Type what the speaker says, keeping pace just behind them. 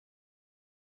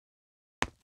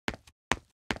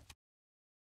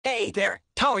Hey there,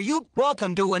 how are you?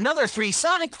 Welcome to another 3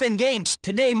 Sonic Fin games.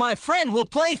 Today my friend will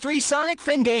play 3 Sonic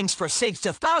Fin games for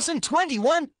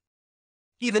 2021.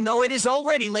 Even though it is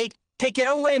already late, take it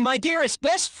away my dearest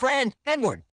best friend,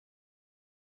 Edward.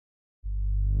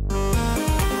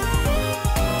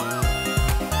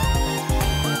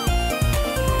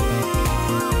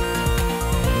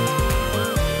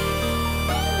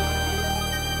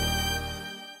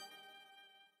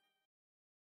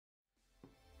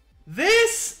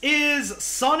 This is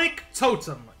Sonic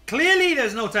Totem. Clearly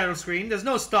there's no title screen, there's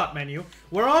no start menu.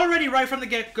 We're already right from the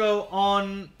get-go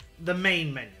on the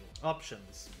main menu.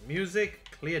 Options. Music,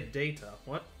 clear data.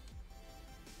 What?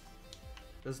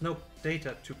 There's no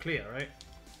data to clear, right?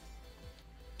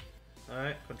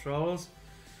 Alright, controls.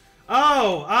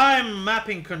 Oh, I'm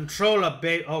mapping controller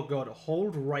oh god,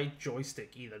 hold right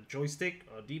joystick. Either joystick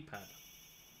or D-pad.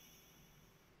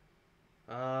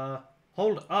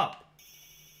 Hold up.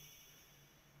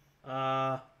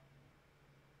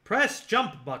 Press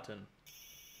jump button.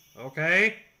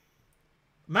 Okay.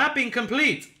 Mapping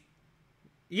complete.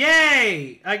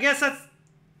 Yay! I guess that's...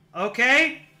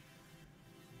 Okay.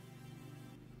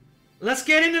 Let's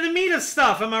get into the meat of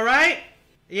stuff, am I right?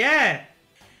 Yeah.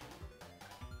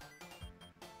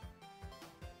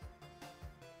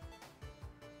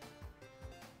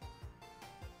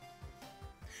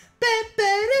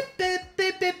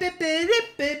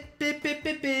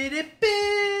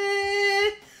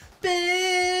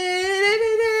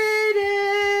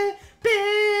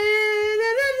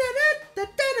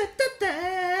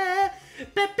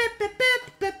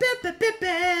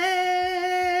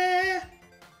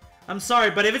 I'm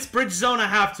sorry, but if it's Bridge Zone, I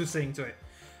have to sing to it.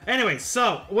 Anyway,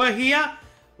 so, we're here.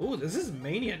 Ooh, this is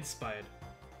Mania inspired.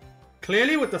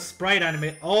 Clearly with the sprite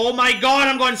anime. Oh my god,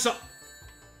 I'm going so...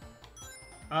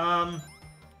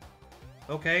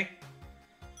 Okay.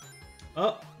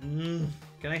 Oh,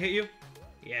 can I hit you?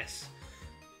 Yes.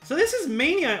 So this is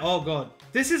Mania... Oh god.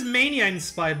 This is Mania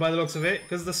inspired by the looks of it,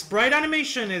 because the sprite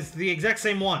animation is the exact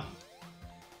same one.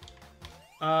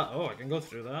 Oh, I can go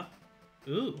through that.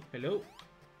 Ooh, hello.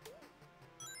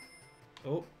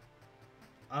 Oh.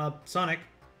 Sonic.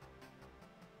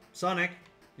 Sonic.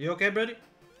 You okay, buddy?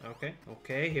 Okay,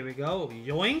 okay, here we go.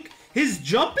 Yoink. His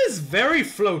jump is very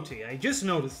floaty. I just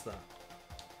noticed that.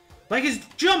 Like, his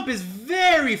jump is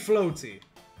very floaty.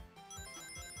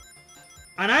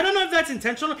 And I don't know if that's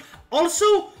intentional.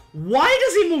 Also, why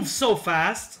does he move so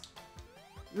fast?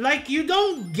 Like, you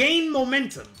don't gain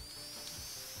momentum.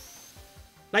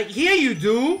 Like, here you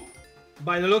do,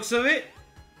 by the looks of it.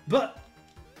 But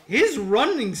his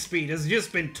running speed has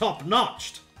just been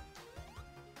top-notched.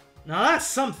 Now, that's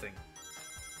something.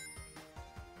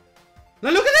 Now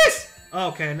look at this!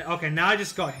 Okay, okay, now I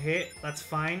just got hit. That's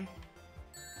fine.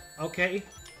 Okay,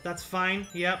 that's fine.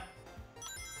 Yep.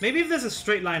 Maybe if there's a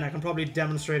straight line, I can probably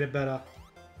demonstrate it better.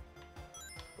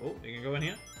 Oh, you can go in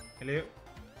here. Hello?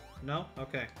 No?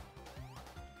 Okay.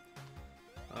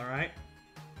 Alright.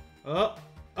 Oh,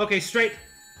 okay, straight.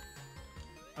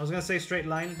 I was gonna say straight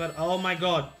line, but oh my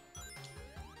god.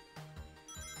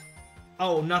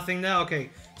 Oh, nothing there? Okay.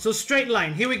 So straight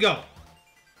line, here we go.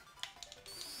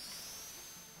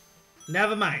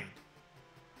 Never mind.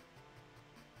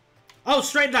 Oh,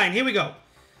 straight line. Here we go.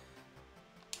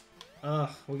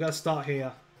 We gotta start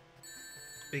here.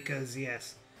 Because,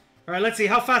 yes. Alright, let's see.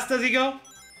 How fast does he go?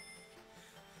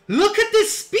 Look at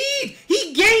this speed!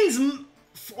 He gains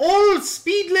all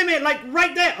speed limit, like,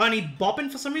 right there. Oh, and he bopping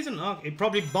for some reason? Oh, he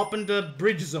probably bopping the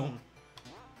bridge zone.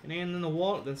 And in the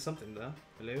wall, there's something there.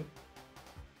 Hello?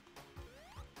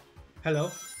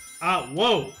 Hello?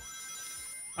 Whoa!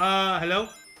 Hello?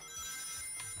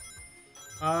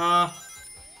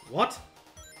 What?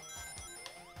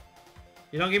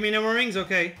 You don't give me no more rings?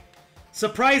 Okay.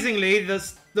 Surprisingly,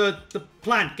 the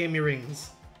plant gave me rings.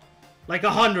 Like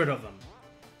 100 of them.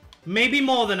 Maybe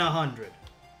more than 100.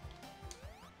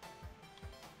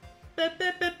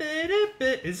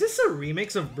 Is this a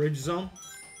remix of Bridge Zone?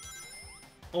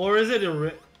 Or is it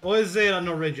an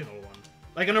original one?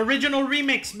 Like an original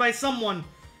remix by someone?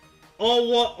 Or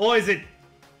what? Or is it...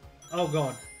 Oh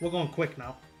god, we're going quick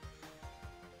now.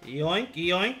 Yoink,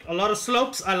 yoink. A lot of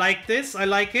slopes. I like this. I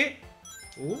like it.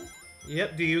 Ooh.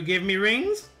 Yep. Do you give me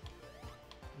rings?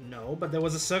 No, but there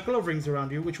was a circle of rings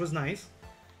around you, which was nice.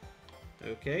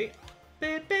 Okay.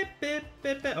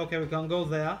 Okay, we can't go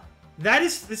there.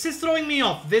 This is throwing me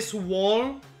off. This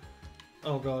wall.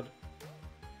 Oh, God.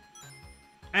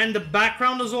 And the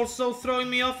background is also throwing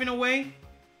me off in a way.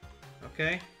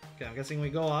 Okay. Okay, I'm guessing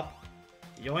we go up.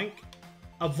 Yoink.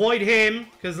 Avoid him,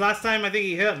 because last time I think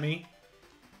he hurt me.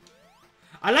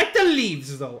 I like the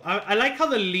leaves, though. I like how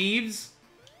the leaves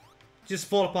just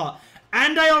fall apart.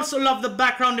 And I also love the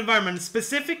background environment,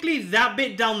 specifically that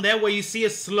bit down there where you see a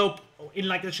slope in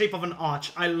like the shape of an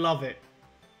arch. I love it.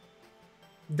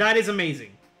 That is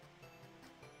amazing.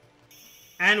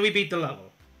 And we beat the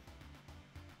level.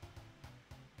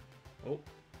 Oh.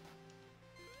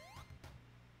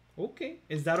 Okay.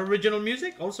 Is that original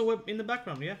music? Also in the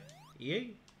background, yeah.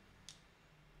 Yay.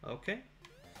 Okay.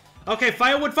 Okay,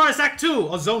 Firewood Forest Act 2,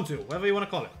 or Zone 2, whatever you want to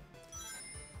call it.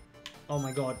 Oh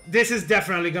my god. This is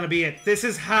definitely gonna be it. This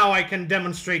is how I can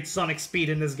demonstrate Sonic speed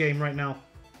in this game right now.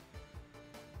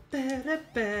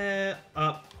 Okay.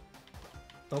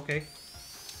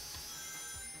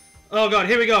 Oh god,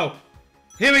 here we go.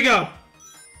 Here we go.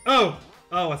 Oh.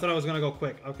 Oh, I thought I was gonna go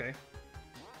quick. Okay.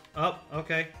 Oh,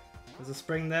 okay. There's a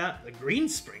spring there. The green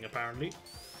spring, apparently.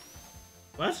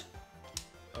 What?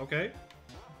 Okay.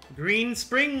 Green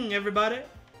spring, everybody.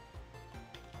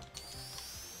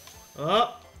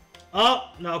 Oh. Oh,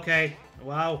 no, okay.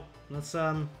 Wow. Let's,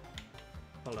 hold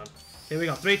on. Here we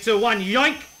go. 3, 2, 1,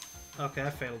 yoink! Okay, I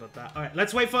failed at that. Alright,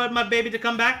 let's wait for my baby to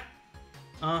come back.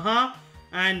 Uh-huh.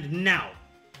 And now.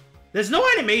 There's no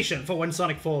animation for when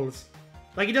Sonic falls.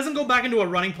 Like, he doesn't go back into a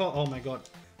running pole. Oh my god.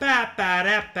 There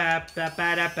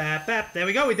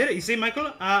we go, we did it. You see,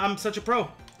 Michael? I'm such a pro.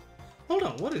 Hold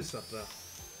on, what is up there?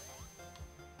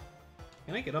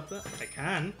 Can I get up there? I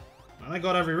can. And I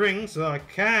got every ring, so I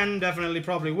can, definitely,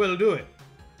 probably will do it.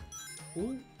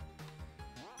 Ooh.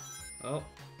 Oh.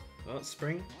 Oh,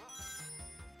 spring.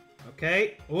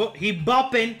 Okay. Oh, he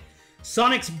bopping.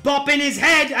 Sonic's bopping his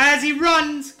head as he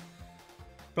runs.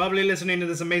 Probably listening to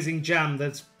this amazing jam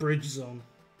that's Bridge Zone.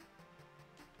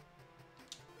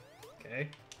 Okay.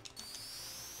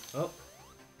 Oh.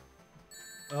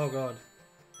 Oh, God.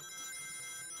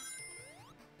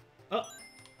 Oh.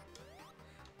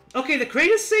 Okay, the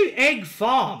creators say egg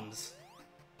farms.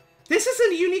 This is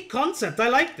a unique concept. I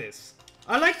like this.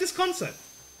 I like this concept.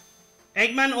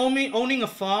 Eggman owning a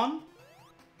farm?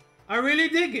 I really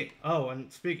dig it. Oh,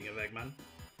 and speaking of Eggman.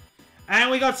 And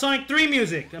we got Sonic 3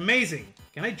 music. Amazing.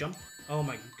 Can I jump? Oh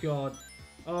my god.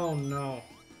 Oh no.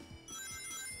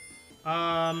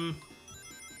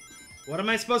 What am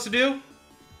I supposed to do?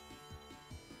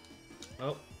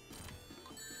 Oh.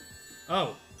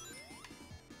 Oh.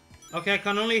 Okay, I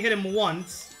can only hit him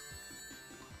once.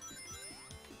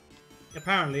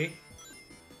 Apparently.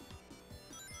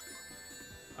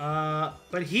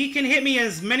 But he can hit me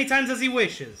as many times as he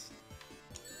wishes.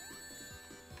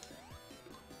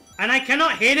 And I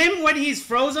cannot hit him when he's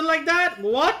frozen like that?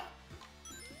 What?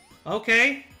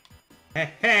 Okay. Heh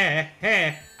heh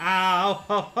heh. Ow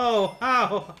ho ho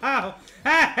ow ow.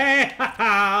 Heh heh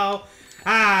ow.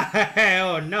 Ah heh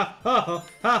oh no. Ho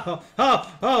ho ho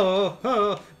ho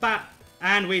ho.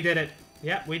 And we did it.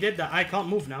 Yeah, we did that. I can't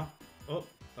move now. Oh,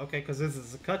 okay, because this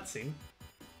is a cutscene.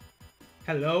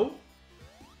 Hello?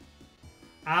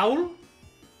 Owl?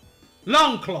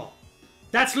 Longclaw.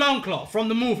 That's Longclaw from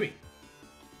the movie.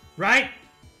 Right?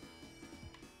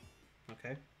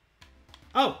 Okay.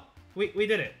 Oh, we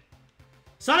did it.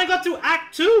 Sonic got through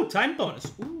Act 2. Time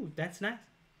bonus. Ooh, that's nice.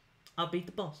 I'll beat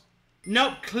the boss.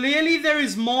 No, clearly there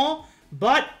is more.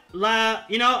 But,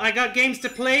 you know, I got games to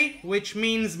play. Which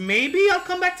means maybe I'll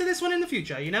come back to this one in the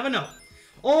future. You never know.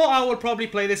 Or I will probably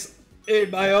play this in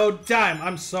my own time.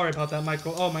 I'm sorry about that,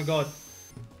 Michael. Oh my god.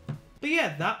 But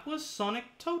yeah, that was Sonic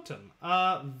Totem.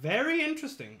 Very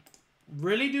interesting.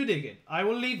 Really do dig it. I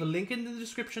will leave a link in the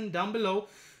description down below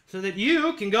so that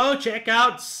you can go check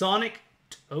out Sonic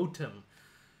Totem.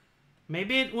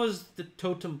 Maybe it was the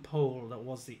totem pole that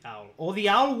was the owl. Or the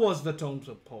owl was the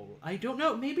totem pole. I don't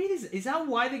know. Maybe it is. Is that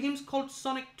why the game's called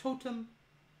Sonic Totem?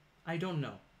 I don't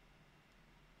know.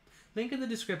 Link in the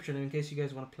description in case you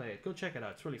guys want to play it. Go check it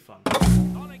out. It's really fun.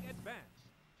 Sonic Advance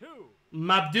 2.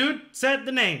 Mabdude said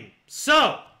the name.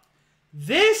 So,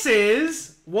 this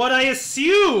is what I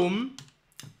assume...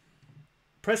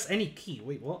 Press any key.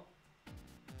 Wait, what?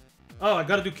 Oh, I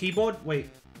gotta do keyboard? Wait.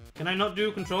 Can I not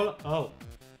do controller? Oh.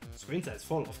 Screen size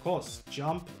full, of course.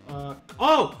 Jump.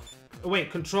 Oh!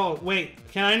 Wait, control. Wait.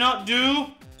 Can I not do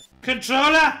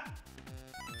controller?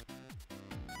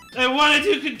 I wanna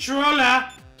do controller!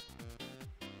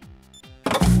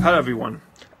 Hello everyone.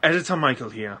 Editor Michael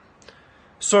here.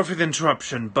 Sorry for the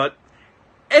interruption, but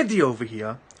Eddie over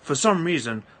here, for some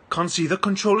reason, can't see the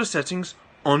controller settings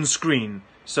on screen.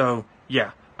 So,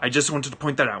 yeah, I just wanted to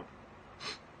point that out.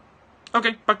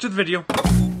 Okay, back to the video.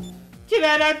 Can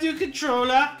I not do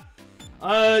controller?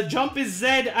 Jump is Z,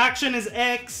 action is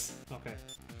X. Okay.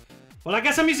 Well, I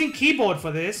guess I'm using keyboard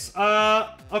for this.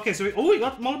 Okay, so we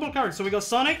got multiple characters. So we got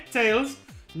Sonic, Tails,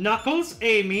 Knuckles,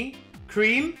 Amy,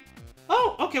 Cream.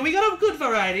 Oh, okay, we got a good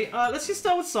variety. Let's just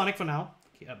start with Sonic for now.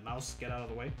 Yeah, mouse, get out of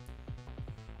the way.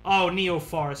 Oh, Neo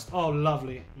Forest. Oh,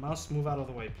 lovely. Mouse, move out of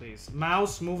the way, please.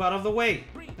 Mouse, move out of the way.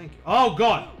 Thank you. Oh,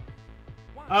 God.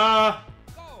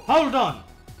 Hold on.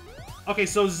 Okay,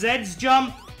 so Zed's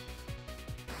jump.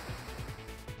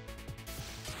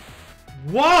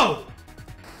 Whoa!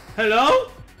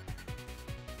 Hello?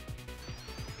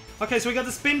 Okay, so we got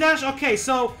the spin dash. Okay,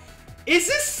 so is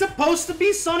this supposed to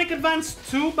be Sonic Advance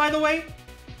 2, by the way?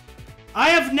 I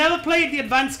have never played the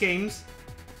Advance games.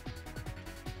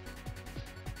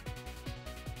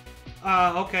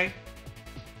 Okay.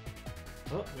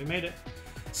 Oh, we made it.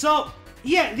 So,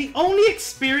 yeah, the only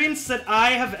experience that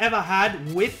I have ever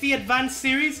had with the Advance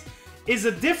series is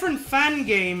a different fan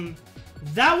game.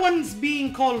 That one's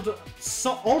being called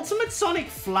Ultimate Sonic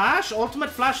Flash? Ultimate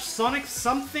Flash Sonic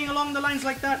something along the lines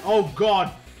like that? Oh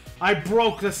god, I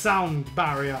broke the sound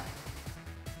barrier.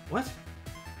 What?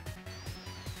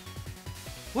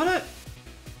 What a...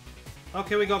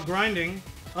 Okay, we got grinding.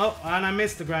 Oh, and I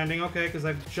missed the grinding. Okay, because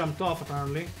I jumped off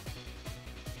apparently.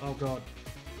 Oh god.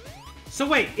 So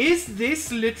wait, is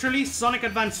this literally Sonic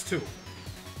Advance 2?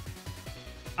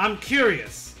 I'm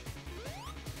curious.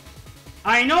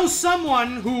 I know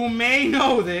someone who may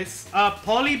know this.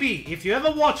 Polly B, if you ever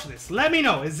watch this, let me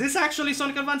know. Is this actually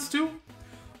Sonic Advance 2?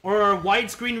 Or a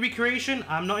widescreen recreation?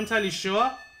 I'm not entirely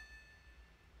sure.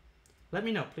 Let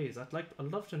me know, please. I'd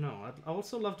love to know. I'd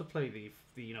also love to play the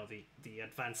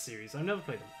Advance series. I've never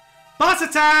played them. Boss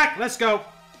attack! Let's go.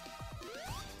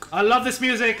 I love this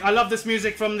music. I love this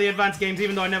music from the Advance games,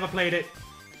 even though I never played it.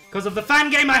 Because of the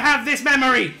fan game, I have this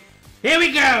memory. Here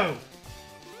we go.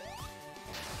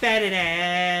 Oh,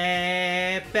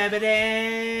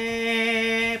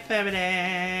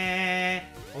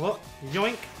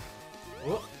 yoink.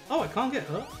 Oh, I can't get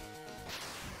her.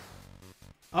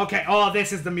 Okay, oh,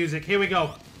 this is the music. Here we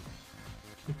go.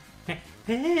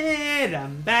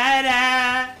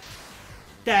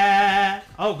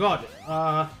 Oh, God.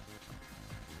 Oh,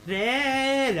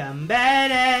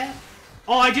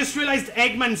 I just realized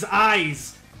Eggman's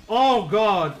eyes. Oh,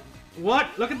 God. What?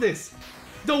 Look at this.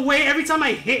 The way every time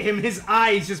I hit him, his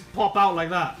eyes just pop out like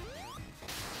that.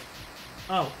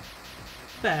 Oh.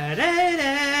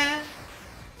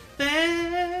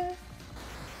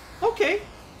 Okay.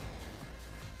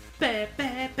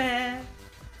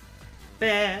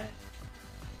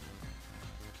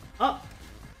 Oh.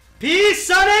 Peace,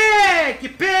 Sonic! You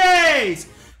peace!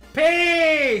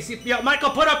 Peace! Yo, Michael,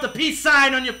 put up the peace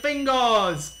sign on your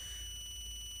fingers!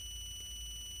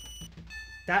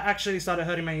 That actually started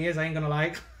hurting my ears, I ain't gonna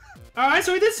lie. Alright,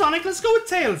 so we did Sonic. Let's go with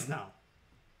Tails now.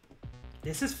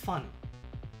 This is fun.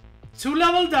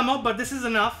 2-level demo, but this is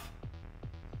enough.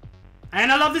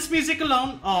 And I love this music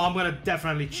alone. Oh, I'm gonna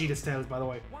definitely cheat as Tails, by the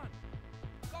way.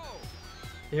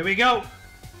 Here we go.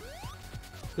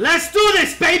 Let's do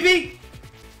this, baby!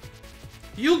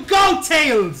 You go,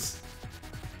 Tails!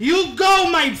 You go,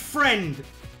 my friend!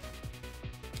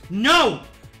 No!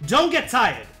 Don't get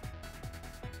tired.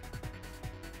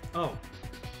 Oh.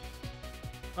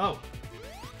 Oh.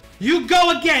 You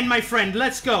go again, my friend.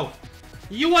 Let's go.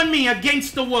 You and me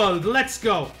against the world. Let's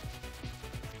go.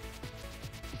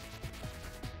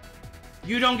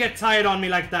 You don't get tired on me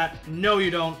like that. No,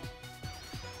 you don't.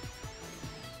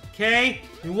 Okay.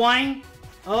 You whine.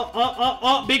 Oh, oh, oh,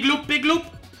 oh. Big loop, big loop.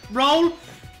 Roll.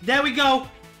 There we go.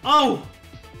 Oh.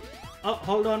 Oh,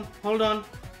 hold on. Hold on.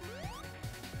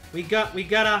 We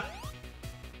gotta...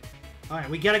 Alright,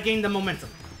 we gotta gain the momentum.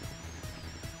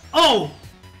 Oh!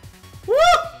 Woo!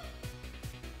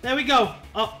 There we go.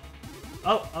 Oh.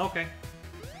 Oh, okay.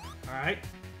 Alright.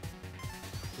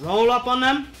 Roll up on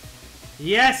them.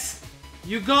 Yes!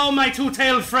 You go, my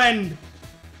two-tailed friend!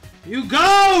 You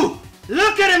go!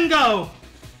 Look at him go!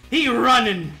 He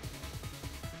running.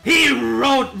 He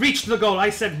reached the goal. I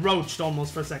said roached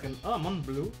almost for a second. Oh, I'm on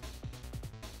blue.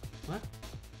 What?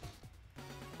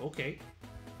 Okay.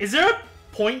 Is there a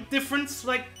point difference,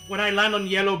 like, when I land on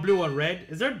yellow, blue, or red?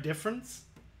 Is there a difference?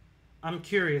 I'm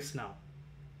curious now.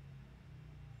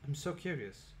 I'm so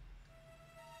curious.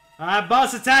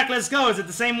 Boss attack, let's go. Is it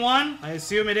the same one? I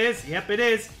assume it is. Yep, it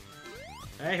is.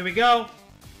 Okay, here we go.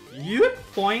 Yep,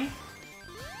 boing.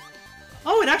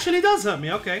 Oh, it actually does hurt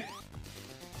me. Okay.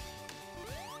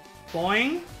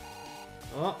 Boing.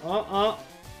 Oh, oh, oh.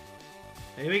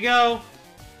 Here we go.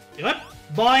 Yep,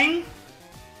 boing.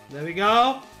 There we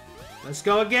go. Let's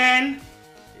go again.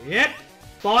 Yep.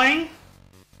 Boing.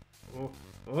 Oh,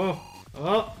 oh,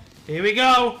 oh. Here we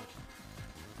go.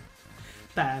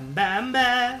 Bam, bam,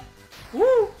 bam.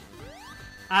 Woo.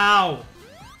 Ow.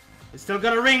 We still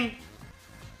got a ring.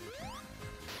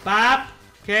 Bap.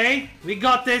 Okay. We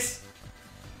got this.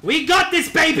 We got this,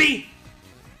 baby.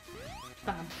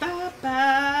 Bam, bam,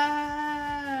 bam.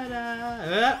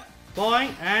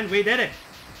 Boing, and we did it.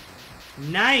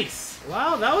 Nice.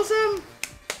 Wow, that was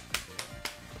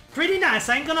pretty nice,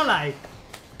 I ain't gonna lie.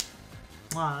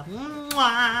 Mwah,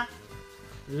 mwah.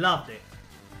 Loved it.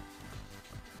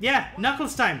 Yeah,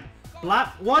 Knuckles time.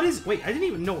 What is... Wait, I didn't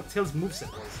even know what Tails'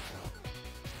 moveset was.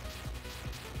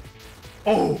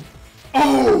 Oh!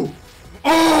 Oh!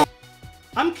 Oh!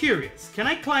 I'm curious. Can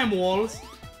I climb walls?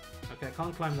 Okay, I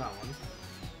can't climb that one.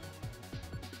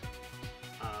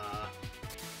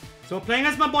 So we're playing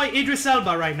as my boy Idris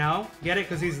Elba right now. Get it?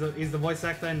 Because he's the voice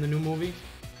actor in the new movie.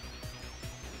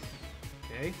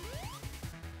 Okay.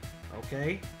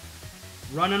 Okay.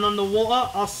 Running on the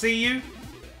water. I'll see you.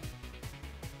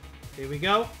 Here we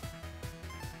go.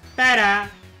 Better.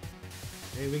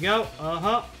 Here we go.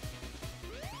 Uh-huh.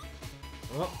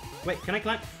 Oh, wait, can I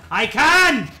climb? I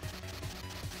can!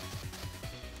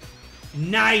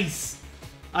 Nice!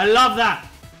 I love that.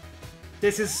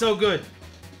 This is so good.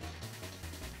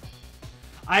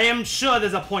 I am sure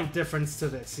there's a point difference to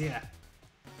this, yeah.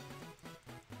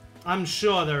 I'm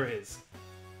sure there is.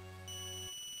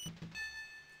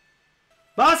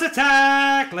 Boss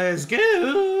attack! Let's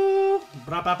go!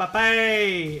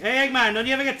 Hey, Eggman, don't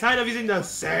you ever get tired of using the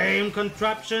same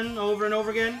contraption over and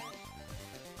over again?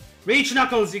 Reach,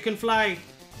 Knuckles, you can fly.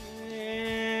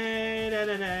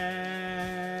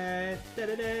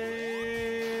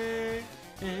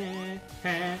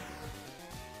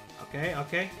 Okay,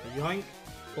 okay. Yoink.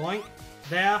 Boink.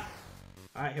 There.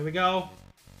 Alright, here we go.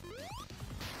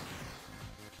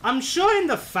 I'm sure in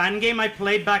the fan game I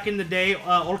played back in the day,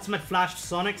 Ultimate Flash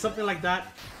Sonic, something like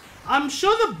that, I'm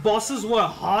sure the bosses were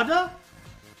harder,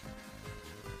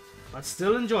 but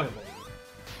still enjoyable.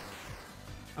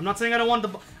 I'm not saying I don't want the...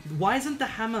 Why isn't the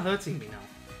hammer hurting me now?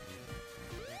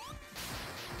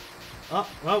 Oh,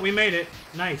 well, we made it.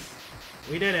 Nice.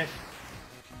 We did it.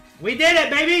 We did it,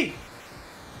 baby!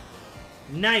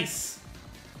 Nice.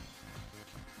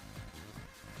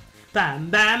 Bam,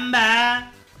 bam, bam.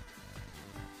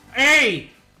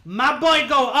 Hey! My boy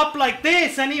go up like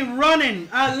this and he running.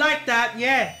 I like that,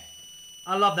 yeah.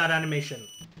 I love that animation.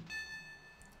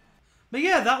 But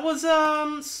yeah, that was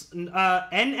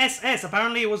NSS.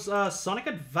 Apparently it was Sonic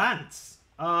Advance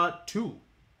 2.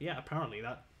 Yeah, apparently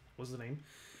that was the name.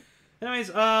 Anyways,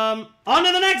 on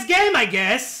to the next game, I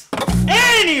guess.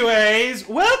 Anyways,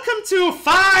 welcome to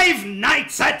Five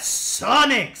Nights at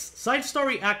Sonic's Side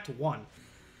Story Act 1.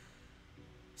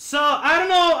 So, I don't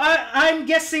know, I'm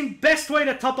guessing best way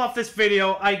to top off this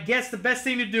video, I guess the best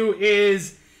thing to do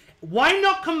is, why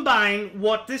not combine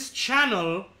what this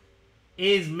channel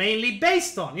is mainly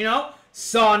based on, you know?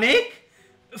 Sonic,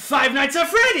 Five Nights at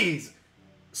Freddy's.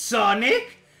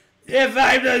 Sonic,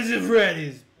 Five Nights at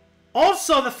Freddy's.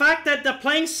 Also, the fact that they're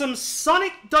playing some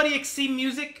Sonic.exe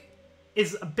music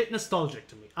is a bit nostalgic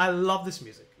to me. I love this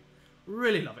music.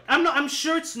 Really love it. I'm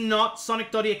sure it's not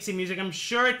Sonic.exe music. I'm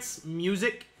sure it's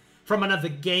music from another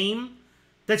game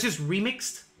that's just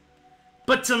remixed.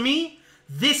 But to me,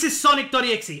 this is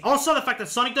Sonic.exe. Also, the fact that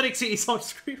Sonic.exe is on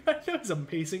screen right now is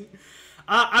amazing.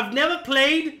 I've never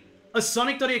played a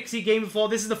Sonic.exe game before.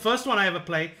 This is the first one I ever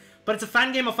played. But it's a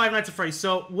fan game of Five Nights at Freddy's.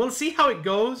 So we'll see how it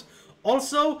goes.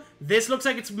 Also, this looks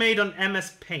like it's made on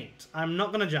MS Paint. I'm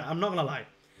not gonna lie.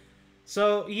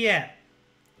 So, yeah.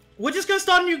 We're just gonna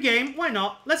start a new game. Why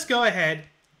not? Let's go ahead.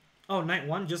 Oh, night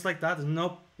one, just like that. There's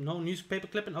no newspaper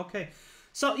clipping. Okay.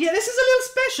 So, yeah, this is a little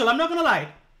special. I'm not gonna lie.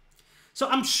 So,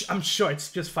 I'm sure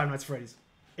it's just Five Nights at Freddy's.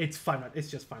 It's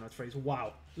just Five Nights at Freddy's.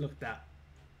 Wow. Look at that.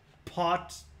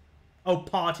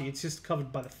 Party. It's just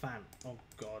covered by the fan. Oh,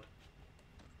 God.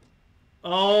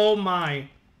 Oh, my.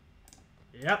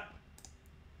 Yep.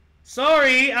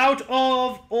 Sorry, out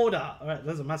of order. Alright,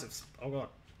 there's a massive... Oh, God.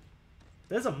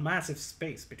 There's a massive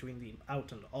space between the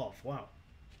out and off. Wow.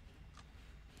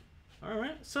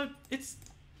 Alright, so it's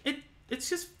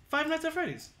just Five Nights at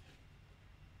Freddy's.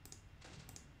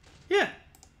 Yeah.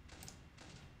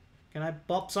 Can I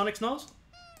bop Sonic's nose?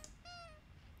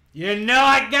 You know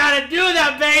I gotta do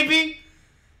that, baby!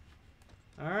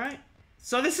 Alright.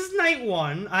 So this is night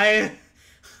one. I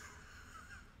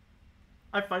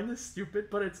find this stupid,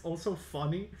 but it's also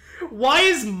funny. Why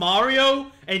is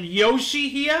Mario and Yoshi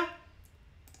here?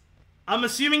 I'm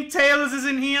assuming Tails is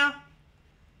in here.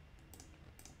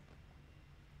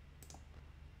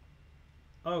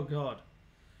 Oh, God.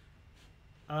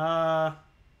 $13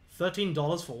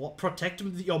 for what? Protect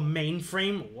your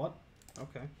mainframe? What?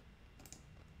 Okay.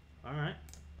 Alright.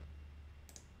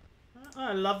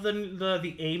 I love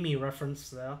the Amy reference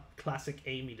there. Classic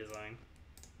Amy design.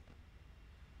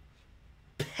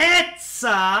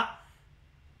 Pizza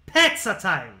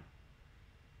time.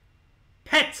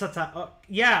 Pizza time. Oh,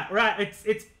 yeah, right.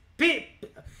 It's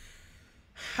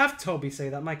Have Toby say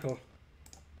that, Michael.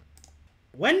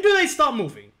 When do they stop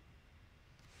moving?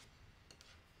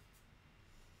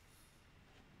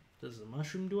 Does the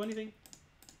mushroom do anything?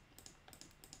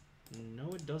 No,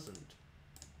 it doesn't.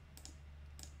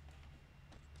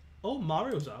 Oh,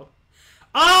 Mario's out.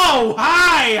 Oh,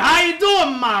 hi! How you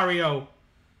doing, Mario?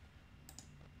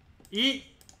 You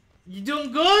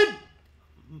doing good?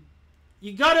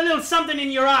 You got a little something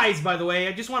in your eyes, by the way.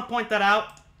 I just want to point that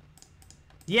out.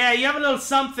 Yeah, you have a little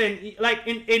something, like,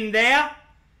 in there.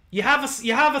 You have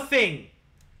a thing.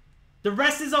 The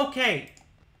rest is okay.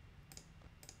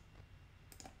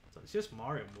 So it's just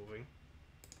Mario moving.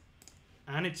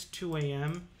 And it's 2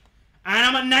 a.m.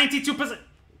 And I'm at 92%.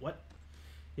 What?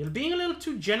 You're being a little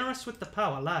too generous with the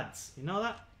power, lads. You know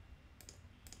that?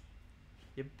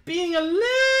 You're being a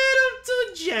little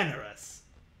too generous.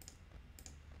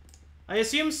 I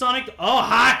assume Sonic... Oh,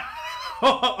 hi!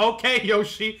 Okay,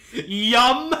 Yoshi.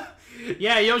 Yum!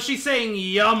 Yeah, Yoshi's saying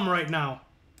yum right now.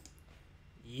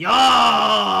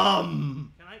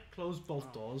 Yum! Can I close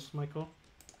both doors, Michael?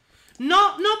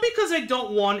 Not because I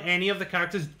don't want any of the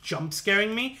characters jump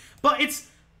scaring me, but it's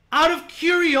out of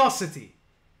curiosity.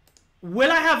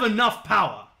 Will I have enough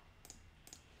power?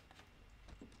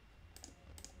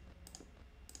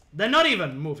 They're not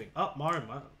even moving. Oh, Mario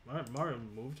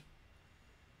moved.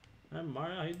 Hey,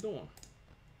 Mario, how you doing?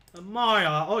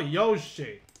 Mario, oh,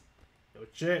 Yoshi.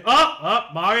 Oh,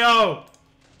 Mario.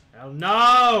 Hell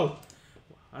no.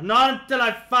 Not until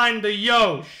I find the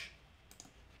Yoshi.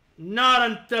 Not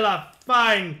until I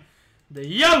find the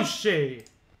Yoshi.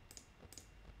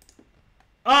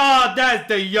 Oh, that's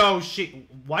the Yoshi.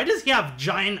 Why does he have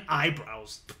giant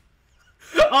eyebrows?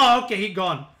 Oh, okay, he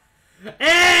gone.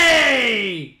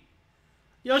 Hey!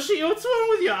 Yoshi, what's wrong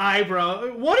with your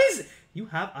eyebrow? What is... You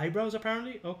have eyebrows,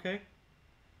 apparently? Okay.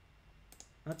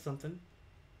 That's something.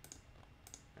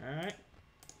 Alright.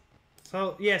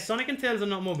 So, yeah, Sonic and Tails are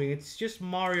not moving. It's just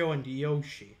Mario and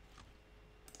Yoshi.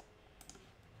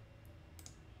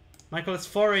 Michael, it's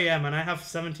 4 a.m. and I have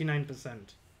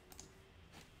 79%.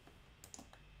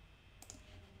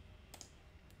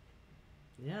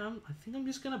 Yeah, I think I'm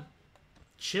just gonna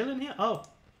chill in here. Oh.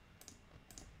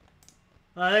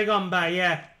 Oh, they gone back,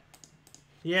 yeah.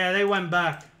 Yeah, they went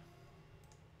back.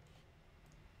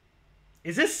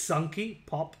 Is this Sunky?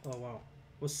 Pop? Oh, wow.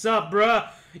 What's up, bruh?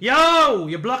 Yo!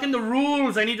 You're blocking the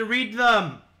rules. I need to read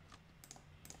them.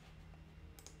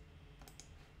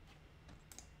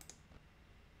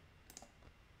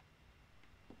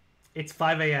 It's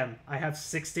 5 a.m. I have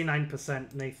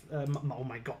 69%, Nathan. Oh,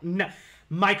 my God. No.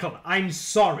 Michael, I'm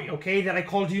sorry, okay, that I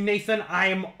called you Nathan. I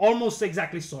am almost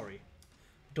exactly sorry.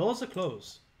 Doors are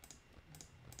closed.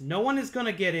 No one is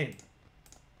gonna get in.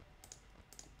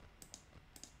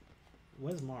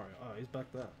 Where's Mario? Oh, he's back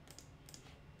there.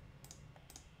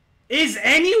 Is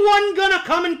anyone gonna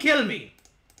come and kill me?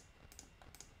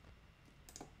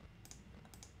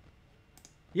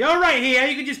 You're right here.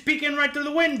 You can just peek in right through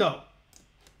the window.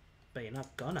 But you're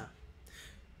not gonna.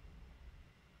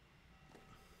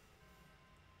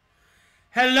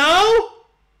 Hello?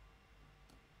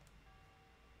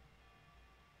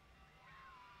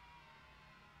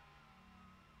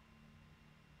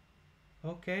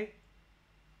 Okay.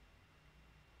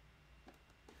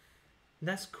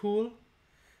 That's cool.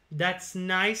 That's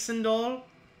nice and all.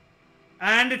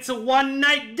 And it's a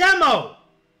one-night demo!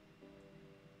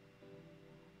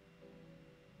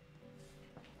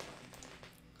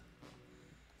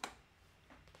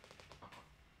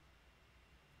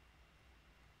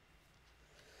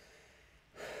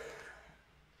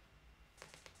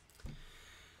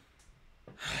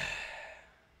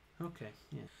 Okay,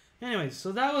 yeah. Anyways,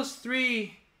 so that was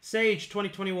 3 Sage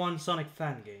 2021 Sonic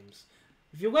fan games.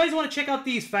 If you guys want to check out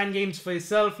these fan games for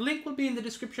yourself, link will be in the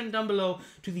description down below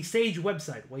to the Sage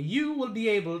website, where you will be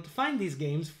able to find these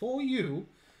games for you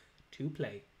to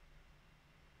play.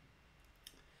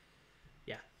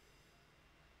 Yeah.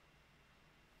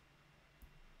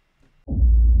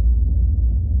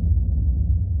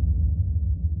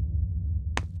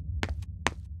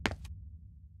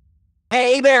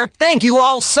 Hey there, thank you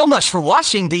all so much for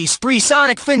watching these 3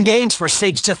 Sonic Fin games for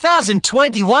Sage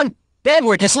 2021.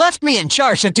 Edward has left me in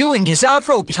charge of doing his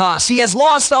outro because he has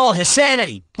lost all his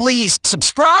sanity. Please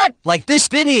subscribe, like this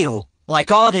video, like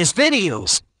all his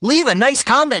videos. Leave a nice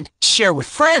comment, share with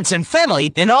friends and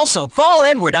family, and also follow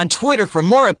Edward on Twitter for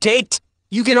more updates.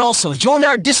 You can also join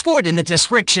our Discord in the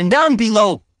description down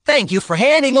below. Thank you for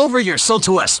handing over your soul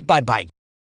to us. Bye-bye.